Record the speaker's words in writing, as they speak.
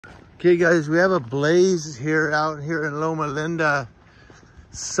Okay guys, we have a blaze here out here in Loma Linda.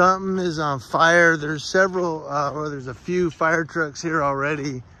 Something is on fire. There's several, or there's a few fire trucks here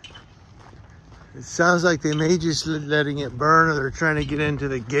already. It sounds like they may just letting it burn, or they're trying to get into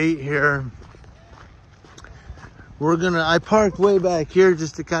the gate here. I parked way back here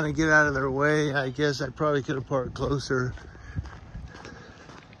just to kind of get out of their way. I guess I probably could have parked closer.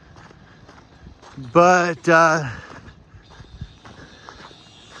 But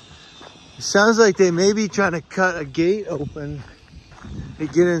it sounds like they may be trying to cut a gate open to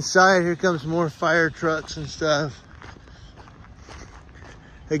get inside. Here comes more fire trucks and stuff.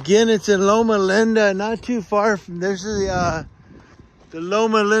 Again, it's in Loma Linda, not too far from, this is the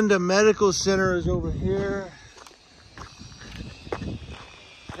Loma Linda Medical Center is over here.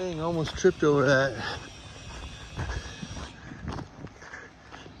 Dang, almost tripped over that.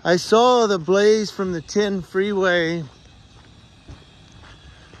 I saw the blaze from the 10 freeway.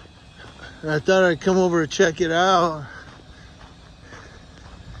 And I thought I'd come over to check it out.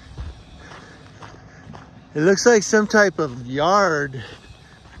 It looks like some type of yard.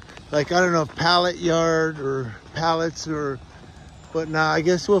 Like, I don't know, pallet yard or pallets or whatnot. I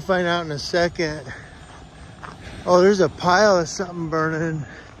guess we'll find out in a second. Oh, there's a pile of something burning.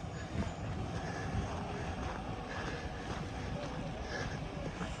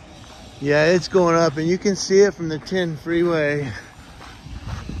 Yeah, it's going up, and you can see it from the 10 freeway.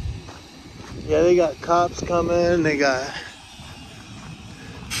 Yeah, they got cops coming,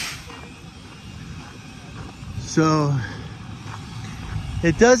 so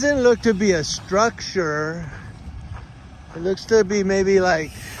it doesn't look to be a structure. It looks to be maybe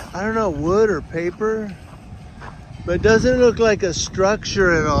like, I don't know, wood or paper, but it doesn't look like a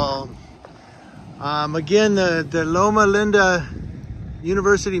structure at all. Again, the Loma Linda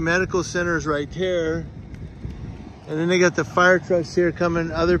University Medical Center is right here. And then they got the fire trucks here coming.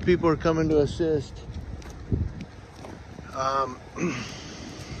 Other people are coming to assist.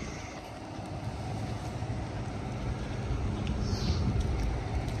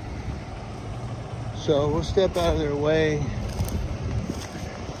 So we'll step out of their way.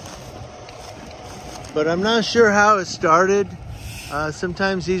 But I'm not sure how it started.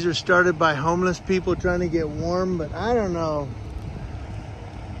 Sometimes these are started by homeless people trying to get warm, but I don't know,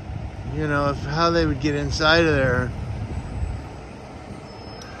 you know, how they would get inside of there.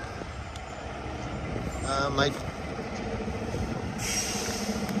 I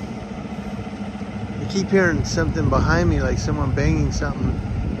keep hearing something behind me, like someone banging something.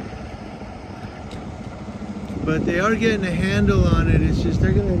 But they are getting a handle on it. It's just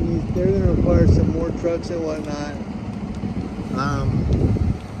they're gonna require some more trucks and whatnot.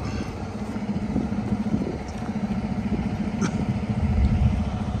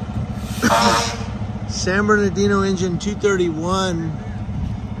 San Bernardino engine 231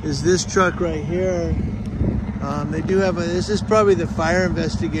 is this truck right here. They do have this is probably the fire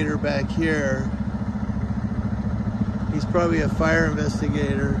investigator back here. He's probably a fire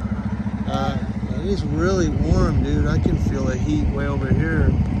investigator. It is really warm, dude. I can feel the heat way over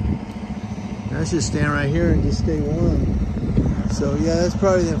here. I should stand right here and just stay warm. So yeah, that's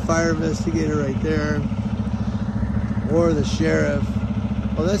probably the fire investigator right there. Or the sheriff.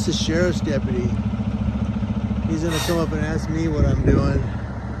 Oh, that's the sheriff's deputy. He's gonna come up and ask me what I'm doing.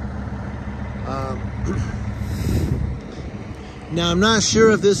 Now, I'm not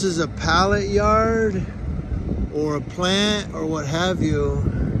sure if this is a pallet yard or a plant or what have you.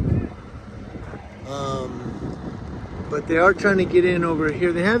 But they are trying to get in over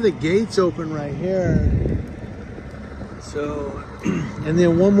here. They have the gates open right here. So, and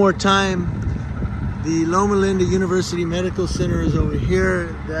then one more time, the Loma Linda University Medical Center is over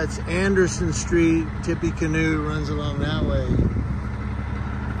here. That's Anderson Street. Tippecanoe runs along that way.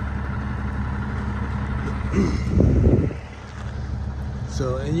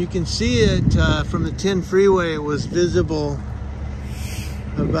 So, and you can see it from the 10 freeway. It was visible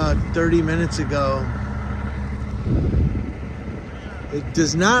about 30 minutes ago. It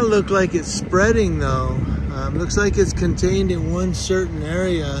does not look like it's spreading though. Looks like it's contained in one certain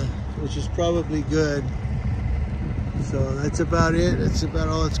area, which is probably good. So that's about it. That's about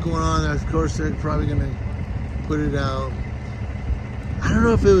all that's going on. Of course, they're probably gonna put it out. I don't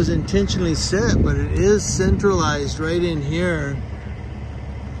know if it was intentionally set, but it is centralized right in here.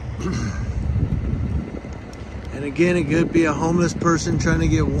 And again, it could be a homeless person trying to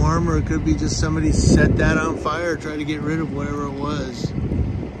get warm, or it could be just somebody set that on fire, try to get rid of whatever it was.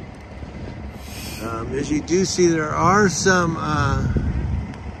 As you do see, there are some,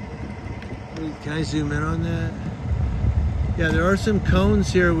 can I zoom in on that? Yeah, there are some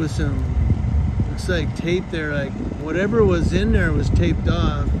cones here with some, looks like tape there, like whatever was in there was taped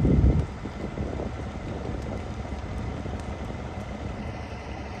off.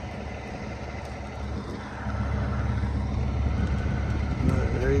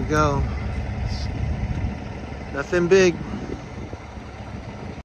 go. Nothing big.